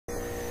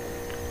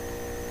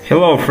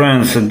Hello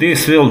friends,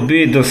 this will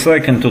be the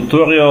second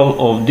tutorial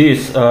of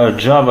this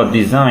Java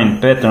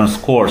Design Patterns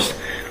course,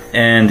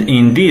 and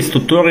in this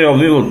tutorial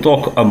we will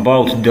talk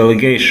about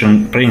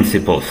delegation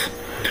principles.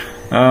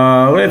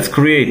 Let's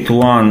create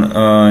one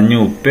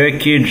new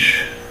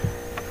package.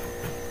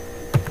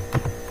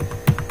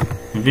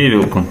 We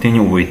will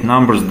continue with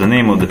numbers. The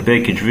name of the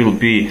package will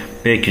be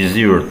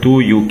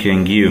package02. You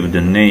can give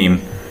the name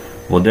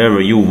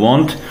whatever you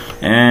want,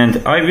 and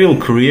I will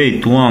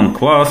create one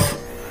class.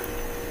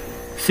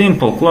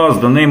 Simple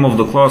class. The name of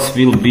the class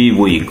will be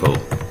vehicle.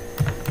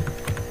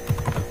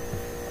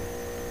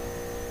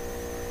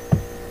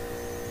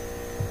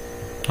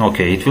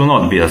 Okay, it will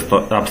not be an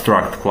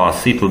abstract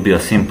class, it will be a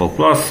simple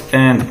class,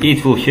 and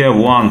it will have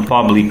one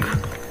public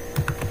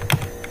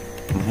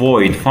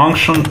void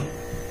function,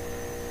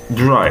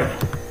 drive.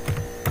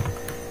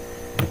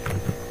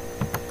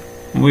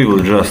 We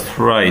will just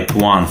write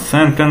one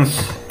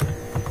sentence,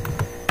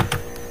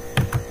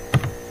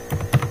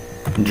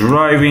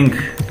 driving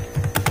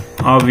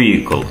a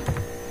vehicle.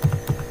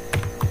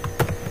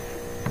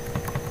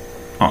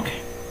 Okay.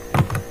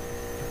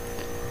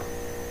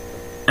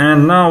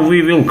 And now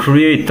we will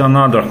create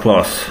another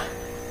class.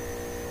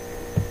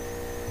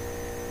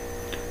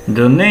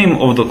 The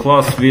name of the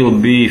class will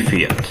be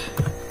Fiat.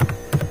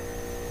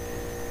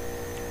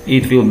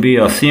 It will be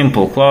a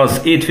simple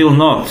class. It will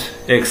not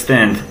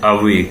extend a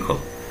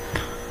vehicle.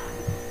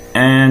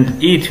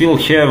 And it will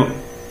have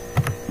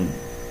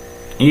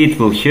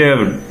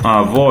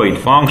a void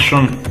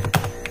function.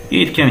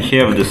 It can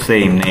have the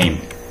same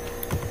name.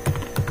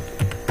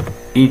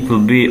 It will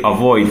be a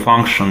void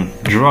function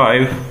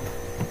drive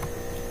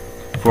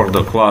for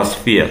the class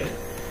Fiat.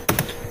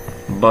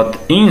 But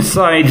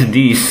inside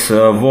this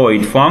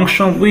void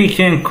function we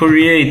can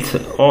create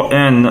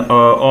an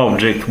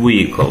object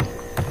vehicle.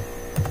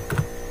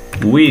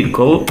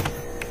 Vehicle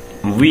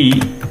v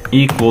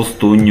equals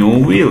to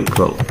new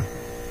vehicle.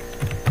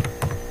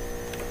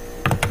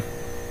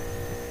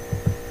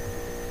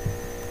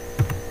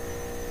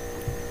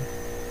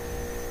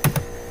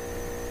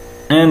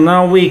 And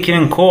now we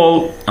can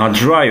call a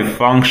drive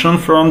function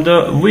from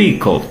the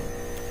vehicle,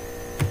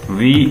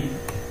 v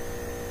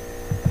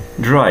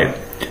drive,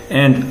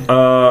 and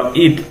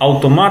it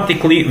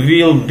automatically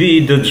will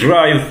be the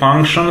drive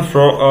function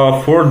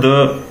for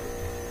the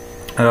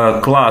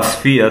class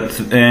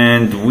Fiat,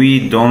 and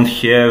we don't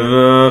have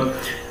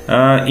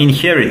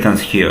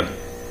inheritance here.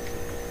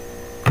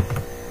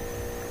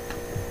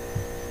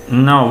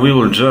 Now we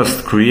will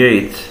just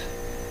create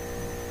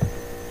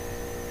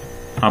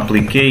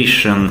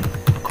application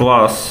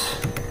class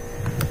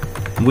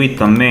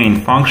with a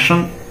main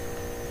function,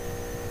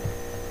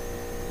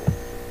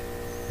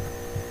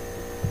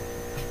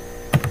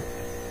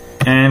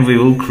 and we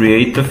will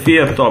create a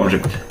Fiat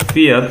object.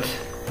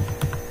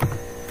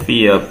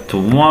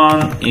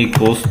 Fiat1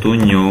 equals to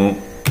new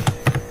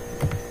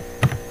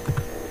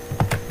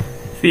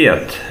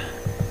Fiat,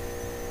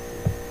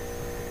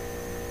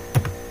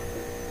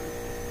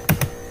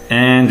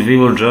 and we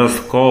will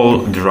just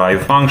call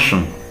drive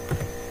function.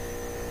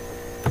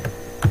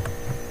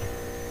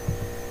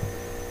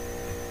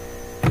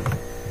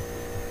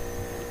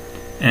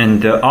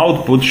 And the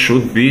output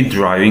should be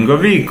driving a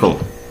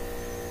vehicle.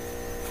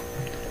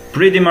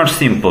 Pretty much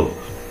simple.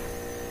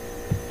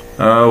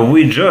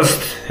 We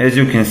just, as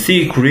you can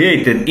see,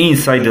 created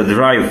inside the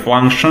drive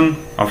function.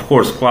 Of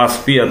course, class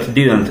Fiat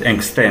didn't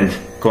extend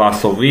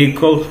class of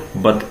vehicle,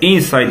 but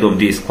inside of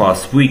this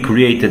class we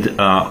created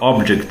an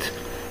object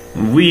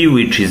v,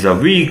 which is a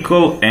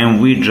vehicle, and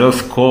we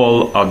just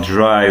call a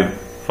drive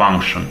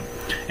function.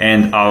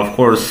 And of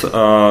course,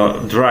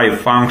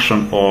 drive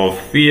function of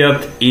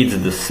Fiat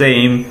is the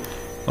same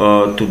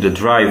to the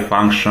drive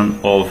function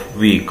of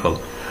vehicle.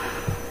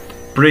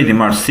 Pretty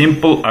much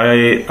simple.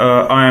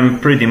 I am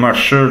pretty much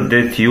sure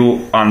that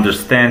you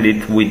understand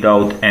it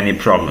without any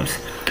problems.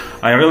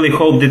 I really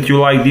hope that you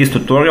like this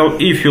tutorial.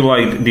 If you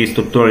like this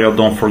tutorial,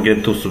 don't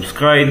forget to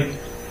subscribe.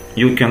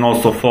 You can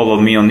also follow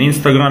me on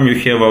Instagram. You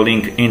have a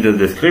link in the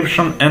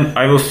description, and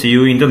I will see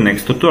you in the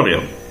next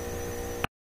tutorial.